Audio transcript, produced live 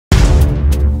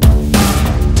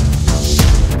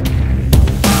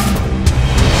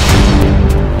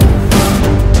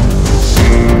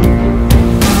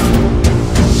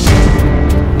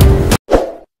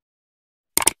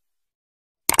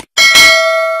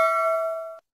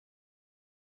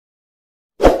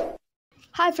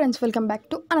Hi friends, welcome back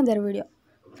to another video.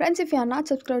 Friends, if you are not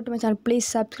subscribed to my channel, please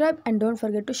subscribe and don't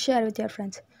forget to share with your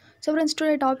friends. So friends,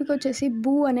 today topic వచ్చేసి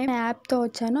బూ అనే యాప్తో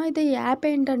వచ్చాను. అయితే ఈ app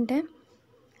ఏంటంటే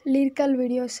lyrical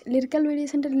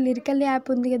videos అంటే lyrical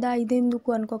app ఉంది కదా, ఇది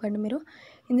ఎందుకు అనుకోకండి మీరు.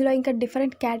 ఇందులో ఇంకా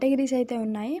డిఫరెంట్ కేటగిరీస్ అయితే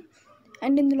ఉన్నాయి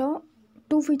అండ్ ఇందులో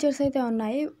 2 ఫీచర్స్ అయితే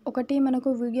ఉన్నాయి. ఒకటి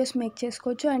మనకు వీడియోస్ మేక్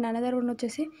చేసుకోవచ్చు అండ్ అనదర్ వన్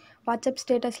వచ్చేసి వాట్సాప్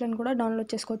స్టేటస్లను కూడా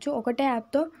డౌన్లోడ్ చేసుకోవచ్చు. ఒకటే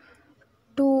యాప్తో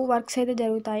 2 వర్క్స్ అయితే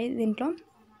జరుగుతాయి దీంట్లో.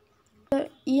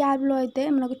 ఈ యాప్లో అయితే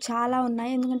మనకు చాలా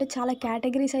ఉన్నాయి, ఎందుకంటే చాలా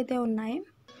కేటగిరీస్ అయితే ఉన్నాయి.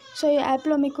 సో ఈ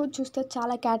యాప్లో మీకు చూస్తే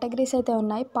చాలా కేటగిరీస్ అయితే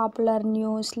ఉన్నాయి. Popular,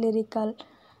 news, lyrical.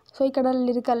 సో ఇక్కడ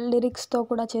లిరిక్స్తో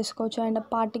కూడా చేసుకోవచ్చు and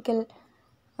particle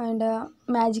and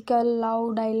magical, love,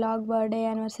 dialogue, birthday,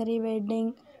 anniversary,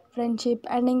 wedding, friendship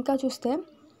and ఇంకా చూస్తే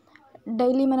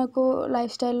డైలీ మనకు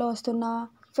లైఫ్ స్టైల్లో వస్తున్న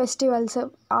ఫెస్టివల్స్,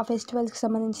 ఆ ఫెస్టివల్స్కి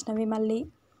సంబంధించినవి మళ్ళీ.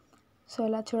 సో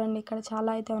ఇలా చూడండి, ఇక్కడ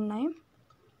చాలా అయితే ఉన్నాయి.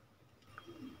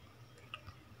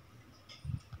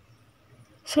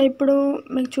 సో ఇప్పుడు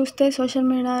మీకు చూస్తే సోషల్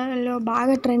మీడియాలో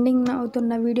బాగా ట్రెండింగ్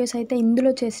అవుతున్న వీడియోస్ అయితే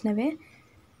ఇందులో చేసినవే.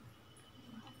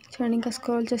 చూడండి, ఇంకా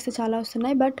స్క్రోల్ చేస్తే చాలా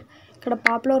వస్తున్నాయి. బట్ ఇక్కడ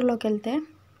పాపులర్లోకి వెళ్తే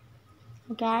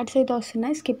ఒక యాడ్స్ అయితే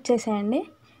వస్తున్నాయి, స్కిప్ చేసేయండి.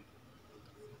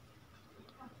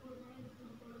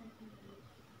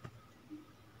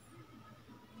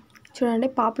 చూడండి,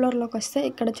 పాపులర్లోకి వస్తే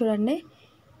ఇక్కడ చూడండి,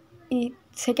 ఈ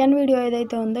సెకండ్ వీడియో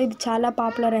ఏదైతే ఉందో ఇది చాలా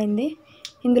పాపులర్ అయింది.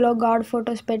 ఇందులో గాడ్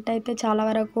ఫొటోస్ పెట్టి అయితే చాలా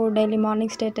వరకు డైలీ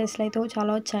మార్నింగ్ స్టేటస్లు అయితే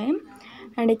చాలా వచ్చాయి.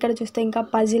 అండ్ ఇక్కడ చూస్తే ఇంకా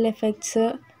పజిల్ ఎఫెక్ట్స్,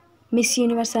 మిస్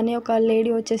యూనివర్స్ అని ఒక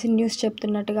లేడీ వచ్చేసి న్యూస్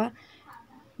చెప్తున్నట్టుగా,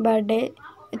 బర్త్డే.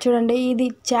 చూడండి, ఇది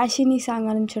చాషిని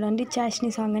సాంగ్ అని, చూడండి చాషిని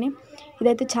సాంగ్ అని,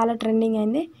 ఇదైతే చాలా ట్రెండింగ్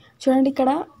అయింది. చూడండి,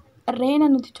 ఇక్కడ రెయిన్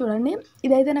అనేది చూడండి,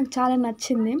 ఇదైతే నాకు చాలా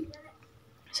నచ్చింది.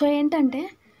 సో ఏంటంటే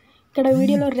ఇక్కడ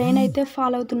వీడియోలో రెయిన్ అయితే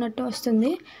ఫాలో అవుతున్నట్టు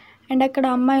వస్తుంది అండ్ అక్కడ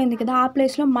అమ్మాయి ఉంది కదా, ఆ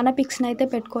ప్లేస్లో మన పిక్స్ని అయితే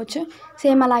పెట్టుకోవచ్చు.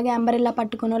 సేమ్ అలాగే అంబరెల్లా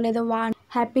పట్టుకునో లేదా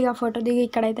హ్యాపీగా ఫోటో దిగి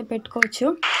ఇక్కడైతే పెట్టుకోవచ్చు.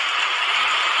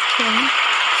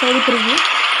 సో ఇది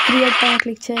క్రియేట్ పైన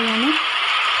క్లిక్ చేయగానే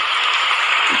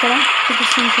ఇక్కడ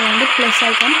చూపిస్తుంది చూడండి, ప్లస్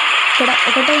ఐకాన్. ఇక్కడ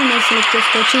ఒకటే ఇమేజ్ సెలెక్ట్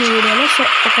చేసుకోవచ్చు ఈ వీడియోలో. సో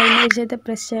ఒక ఇమేజ్ అయితే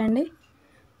ప్రెస్ చేయండి.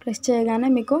 ప్రెస్ చేయగానే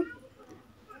మీకు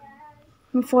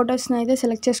మీ ఫొటోస్ని అయితే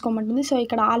సెలెక్ట్ చేసుకోమంటుంది. సో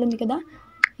ఇక్కడ ఆల్ ఉంది కదా,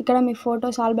 ఇక్కడ మీ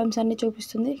ఫొటోస్ ఆల్బమ్స్ అన్నీ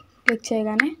చూపిస్తుంది. క్లిక్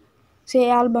చేయగానే సో ఏ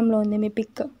ఆల్బంలో ఉంది మీ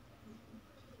పిక్.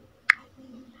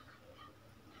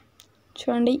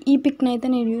 చూడండి, ఈ పిక్ని అయితే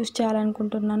నేను యూజ్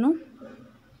చేయాలనుకుంటున్నాను.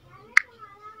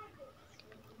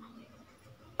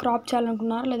 క్రాప్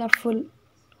చేయాలనుకున్నారు లేదా ఫుల్.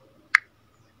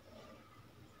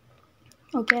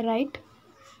 Okay, right.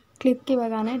 క్లిక్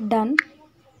ఇవ్వగానే done.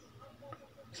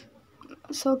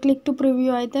 So click to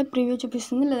preview అయితే ప్రివ్యూ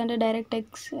చూపిస్తుంది, లేదంటే డైరెక్ట్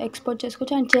ఎక్స్పోర్ట్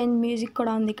చేసుకోవచ్చు అండ్ చేంజ్ మ్యూజిక్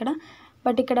కూడా ఉంది ఇక్కడ.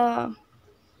 బట్ ఇక్కడ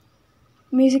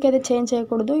మ్యూజిక్ అయితే చేంజ్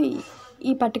చేయకూడదు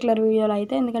ఈ పర్టికులర్ వీడియోలో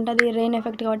అయితే, ఎందుకంటే అది రెయిన్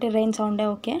ఎఫెక్ట్ కాబట్టి రెయిన్ సౌండే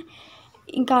ఓకే.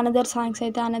 ఇంకా అనదర్ సాంగ్స్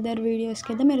అయితే అనదర్ వీడియోస్కి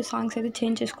అయితే మీరు సాంగ్స్ అయితే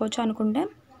చేంజ్ చేసుకోవచ్చు అనుకుంటే.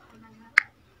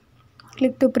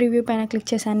 క్లిక్ టు ప్రివ్యూ పైన క్లిక్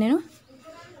చేశాను నేను.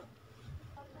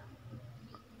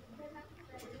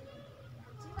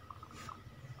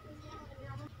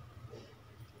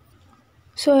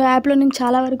 సో యాప్లో నేను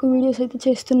చాలా వరకు వీడియోస్ అయితే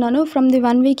చేస్తున్నాను. ఫ్రమ్ ది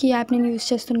 1 వీక్ ఈ యాప్ నేను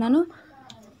యూజ్ చేస్తున్నాను.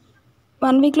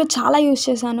 1 వీక్లో చాలా యూజ్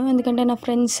చేశాను, ఎందుకంటే నా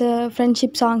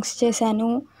ఫ్రెండ్షిప్ సాంగ్స్ చేశాను.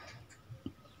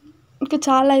 ఇంకా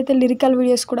చాలా అయితే లిరికల్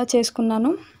వీడియోస్ కూడా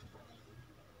చేసుకున్నాను.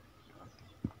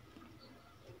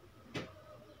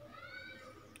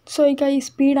 సో ఇక ఈ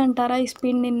స్పీడ్ అంటారా, ఈ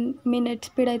స్పీడ్ మీ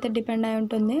నెట్ స్పీడ్ అయితే డిపెండ్ అయి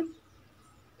ఉంటుంది.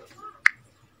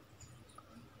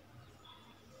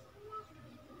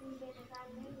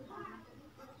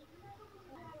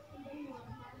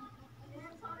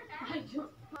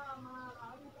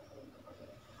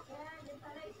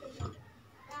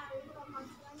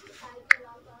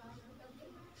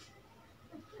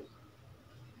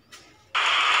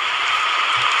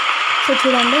 సో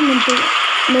చూడండి,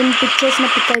 నేను పిక్ చేసిన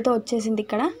పిక్ అయితే వచ్చేసింది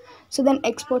ఇక్కడ. సో దాన్ని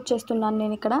ఎక్స్పోర్ట్ చేస్తున్నాను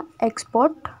నేను ఇక్కడ.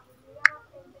 Export.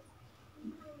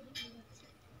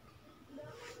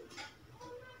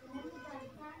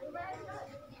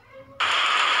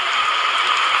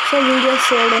 So video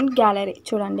saved in gallery.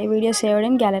 చూడండి, video saved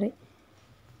in gallery.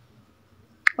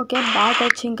 Okay, back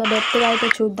వచ్చి ఇంకా డెప్త్గా అయితే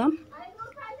చూద్దాం.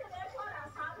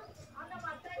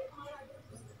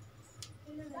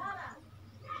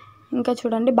 ఇంకా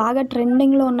చూడండి, బాగా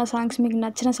ట్రెండింగ్లో ఉన్న సాంగ్స్, మీకు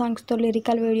నచ్చిన సాంగ్స్తో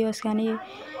లిరికల్ వీడియోస్ కానీ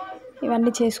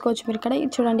ఇవన్నీ చేసుకోవచ్చు మీరు ఇక్కడ.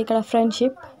 చూడండి, ఇక్కడ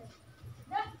ఫ్రెండ్షిప్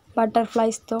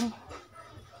బటర్ఫ్లైస్తో,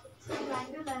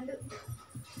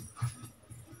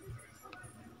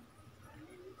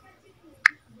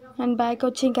 అండ్ బ్యాక్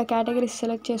వచ్చి ఇంకా కేటగిరీస్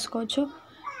సెలెక్ట్ చేసుకోవచ్చు.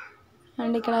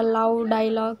 అండ్ ఇక్కడ లవ్,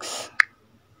 డైలాగ్స్,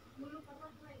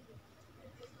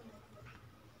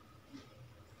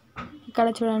 ఇక్కడ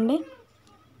చూడండి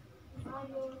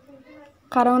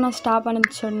కరోనా స్టాప్ అని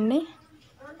చూడండి.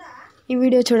 ఈ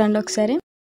వీడియో చూడండి ఒకసారి.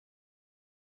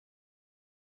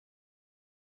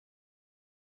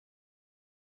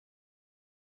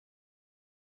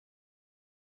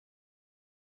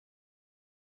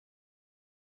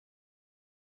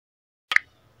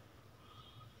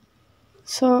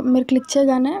 సో మీరు క్లిక్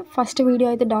చేయగానే ఫస్ట్ వీడియో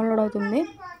అయితే డౌన్లోడ్ అవుతుంది.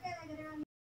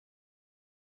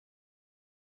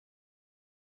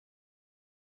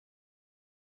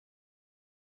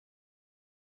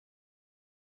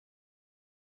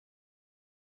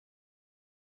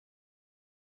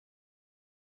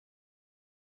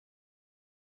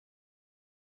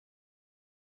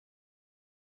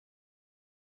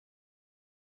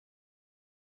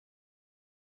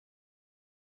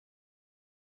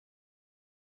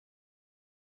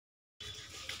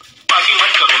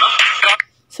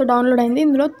 సో డౌన్లోడ్ అయింది.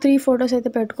 ఇందులో 3 ఫొటోస్ అయితే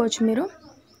పెట్టుకోవచ్చు మీరు.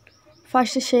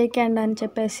 ఫస్ట్ షేక్ హ్యాండ్ అని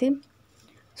చెప్పేసి,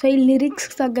 సో ఈ లిరిక్స్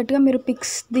తగ్గట్టుగా మీరు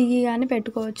పిక్స్ దిగి కానీ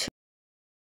పెట్టుకోవచ్చు.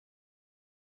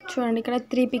 చూడండి ఇక్కడ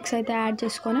 3 పిక్స్ అయితే యాడ్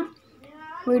చేసుకొని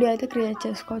వీడియో అయితే క్రియేట్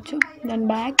చేసుకోవచ్చు. దాని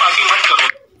బ్యాక్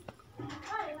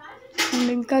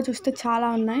అండ్ ఇంకా చూస్తే చాలా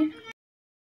ఉన్నాయి.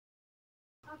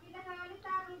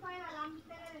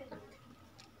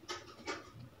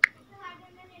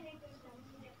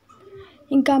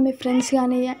 ఇంకా మీ ఫ్రెండ్స్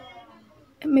కానీ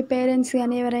మీ పేరెంట్స్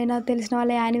కానీ ఎవరైనా తెలిసిన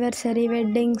వాళ్ళ యానివర్సరీ,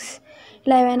 వెడ్డింగ్స్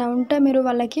ఇలా ఏమైనా ఉంటే మీరు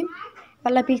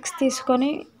వాళ్ళ పిక్స్ తీసుకొని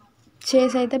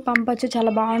చేసి అయితే పంపచ్చు.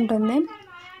 చాలా బాగుంటుంది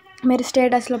మీరు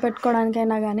స్టేటస్లో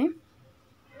పెట్టుకోవడానికైనా కానీ.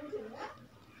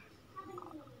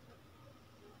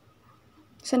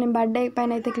 సో నేను బర్త్డే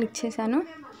పైన అయితే క్లిక్ చేశాను.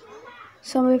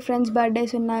 సో మీ ఫ్రెండ్స్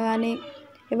బర్త్డేస్ ఉన్నా కానీ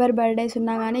ఎవరి బర్త్డేస్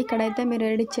ఉన్నా కానీ ఇక్కడైతే మీరు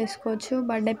ఎడిట్ చేసుకోవచ్చు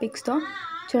బర్త్డే పిక్స్తో.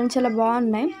 చూడండి చాలా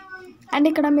బాగున్నాయి. అండ్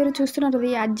ఇక్కడ మీరు చూస్తున్నారు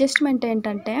ఈ అడ్జస్ట్మెంట్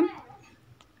ఏంటంటే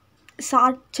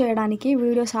సార్ట్ చేయడానికి,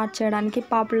 వీడియో సార్ట్ చేయడానికి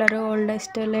పాపులర్,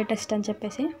 ఓల్డెస్ట్, లేటెస్ట్ అని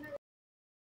చెప్పేసి.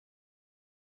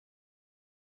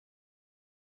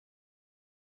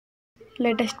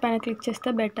 లేటెస్ట్ పైన క్లిక్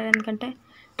చేస్తే బెటర్, ఎందుకంటే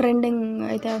ట్రెండింగ్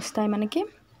అయితే వస్తాయి మనకి.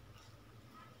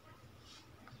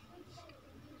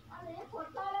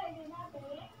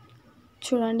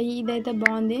 చూడండి ఇదైతే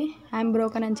బాగుంది, ఐఎమ్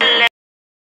బ్రోకన్ అని చెప్పి.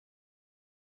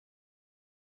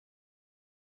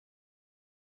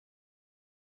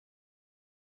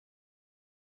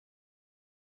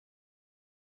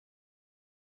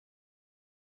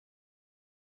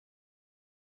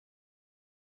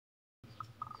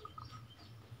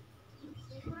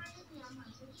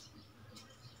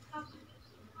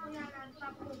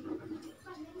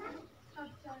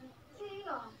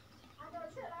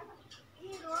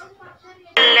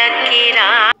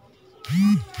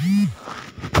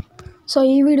 సో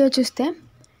ఈ వీడియో చూస్తే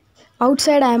out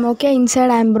side I'm okay,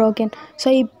 inside I'm broken. So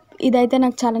ఇదైతే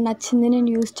నాకు చాలా నచ్చింది, నేను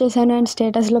యూస్ చేశాను అండ్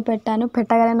స్టేటస్లో పెట్టాను.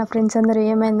 పెట్టగానే నా ఫ్రెండ్స్ అందరూ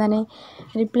ఏమైందని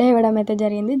రిప్లై ఇవ్వడం అయితే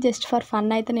జరిగింది. జస్ట్ ఫర్ ఫన్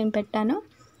అయితే నేను పెట్టాను.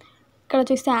 ఇక్కడ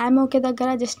చూస్తే ఐఎమ్ ఓకే దగ్గర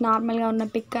జస్ట్ నార్మల్గా ఉన్న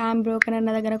పిక్, ఐఎమ్ బ్రోకెన్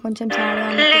అన్న దగ్గర కొంచెం సాడ్గా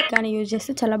ఉన్న పిక్ అని యూజ్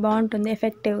చేస్తే చాలా బాగుంటుంది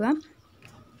ఎఫెక్టివ్గా.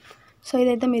 సో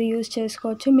ఇదైతే మీరు యూజ్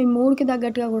చేసుకోవచ్చు, మీ మూడ్కి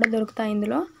తగ్గట్టుగా కూడా దొరుకుతాయి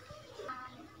ఇందులో.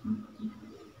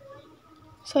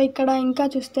 సో ఇక్కడ ఇంకా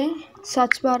చూస్తే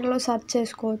సర్చ్ బార్లో సర్చ్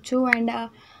చేసుకోవచ్చు. అండ్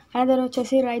అనదర్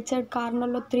వచ్చేసి రైట్ సైడ్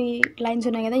కార్నర్లో 3 లైన్స్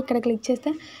ఉన్నాయి కదా, ఇక్కడ క్లిక్ చేస్తే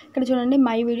ఇక్కడ చూడండి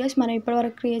మై వీడియోస్, మనం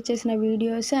ఇప్పటివరకు క్రియేట్ చేసిన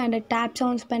వీడియోస్. అండ్ ట్యాప్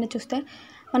సౌండ్స్ పైన చూస్తే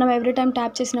మనం ఎవ్రీ టైం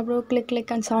ట్యాప్ చేసినప్పుడు క్లిక్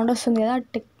క్లిక్ అని సౌండ్ వస్తుంది కదా,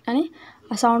 టిక్ అని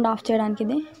ఆ సౌండ్ ఆఫ్ చేయడానికి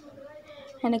ఇది.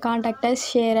 And contact us,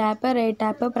 share app, rate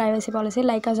app, privacy policy,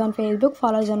 like us on Facebook,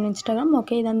 follows on Instagram.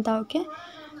 Okay ఇదంతా ఓకే.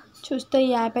 చూస్తే ఈ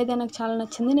యాప్ అయితే నాకు చాలా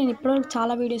నచ్చింది, నేను ఇప్పటివరకు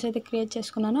చాలా వీడియోస్ అయితే క్రియేట్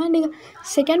చేసుకున్నాను. అండ్ ఇక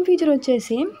సెకండ్ ఫీచర్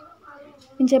వచ్చేసి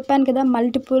నేను చెప్పాను కదా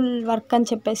మల్టిపుల్ వర్క్ అని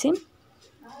చెప్పేసి.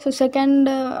 సో సెకండ్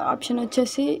ఆప్షన్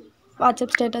వచ్చేసి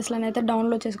వాట్సాప్ స్టేటస్లో అయితే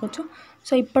డౌన్లోడ్ చేసుకోవచ్చు.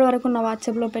 సో ఇప్పటివరకు నా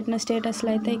వాట్సాప్లో పెట్టిన స్టేటస్లు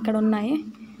అయితే ఇక్కడ ఉన్నాయి.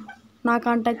 నా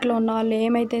కాంటాక్ట్లో ఉన్న వాళ్ళు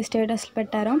ఏమైతే స్టేటస్లు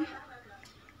పెట్టారో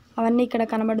అవన్నీ ఇక్కడ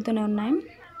కనబడుతూనే ఉన్నాయి.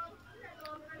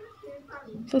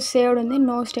 సో సేవ్డ్ ఉంది,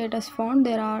 no status found,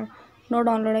 there are no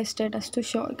downloaded status to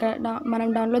show. ఇక్కడ మనం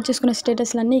డౌన్లోడ్ చేసుకున్న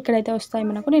స్టేటస్లు అన్నీ ఇక్కడైతే వస్తాయి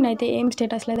మనకు. నేనైతే ఏం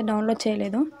స్టేటస్లు అయితే డౌన్లోడ్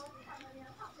చేయలేదు.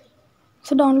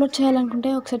 సో డౌన్లోడ్ చేయాలనుకుంటే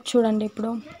ఒకసారి చూడండి,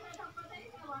 ఇప్పుడు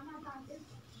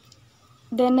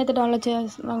దేన్నైతే డౌన్లోడ్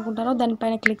చేయాలనుకుంటారో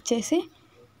దానిపైన క్లిక్ చేసి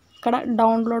ఇక్కడ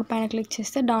డౌన్లోడ్ పైన క్లిక్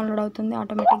చేస్తే డౌన్లోడ్ అవుతుంది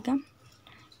ఆటోమేటిక్గా.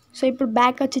 సో ఇప్పుడు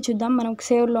బ్యాక్ వచ్చి చూద్దాం మనకు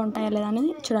సేవ్లో ఉంటాయా లేదా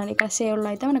అనేది. చూడండి ఇక్కడ సేవ్లో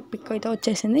అయితే మనకు పిక్ అయితే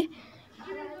వచ్చేసింది.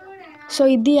 సో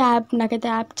ఇది యాప్, నాకైతే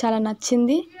యాప్ చాలా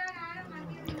నచ్చింది.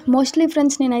 మోస్ట్లీ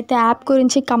ఫ్రెండ్స్ నేనైతే యాప్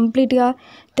గురించి కంప్లీట్గా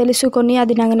తెలుసుకొని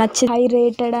అది నాకు నచ్చి high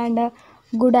rated and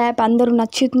good app, అందరూ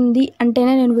నచ్చుతుంది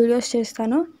అంటేనే నేను వీడియోస్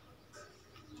చేస్తాను.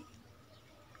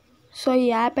 సో ఈ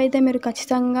యాప్ అయితే మీరు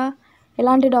ఖచ్చితంగా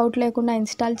ఎలాంటి డౌట్ లేకుండా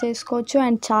ఇన్స్టాల్ చేసుకోవచ్చు.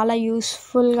 అండ్ చాలా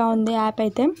యూస్ఫుల్గా ఉంది యాప్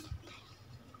అయితే.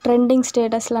 ట్రెండింగ్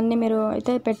స్టేటస్లన్నీ మీరు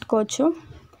అయితే పెట్టుకోవచ్చు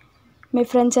మీ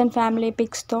ఫ్రెండ్స్ అండ్ ఫ్యామిలీ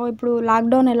పిక్స్తో. ఇప్పుడు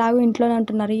లాక్డౌన్ ఎలాగో ఇంట్లోనే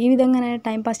ఉంటున్నారు, ఈ విధంగానే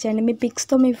టైంపాస్ చేయండి. మీ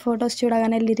పిక్స్తో మీ ఫొటోస్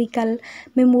చూడగానే లిరికల్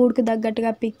మీ మూడ్కి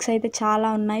తగ్గట్టుగా పిక్స్ అయితే చాలా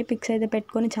ఉన్నాయి. పిక్స్ అయితే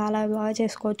పెట్టుకొని చాలా బాగా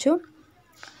చేసుకోవచ్చు.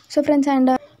 So friends,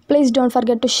 and please don't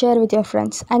forget to share with your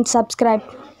friends and subscribe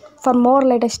for more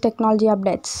latest technology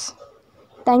updates.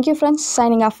 Thank you friends.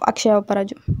 Signing off,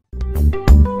 Akshaya.Bopparaju.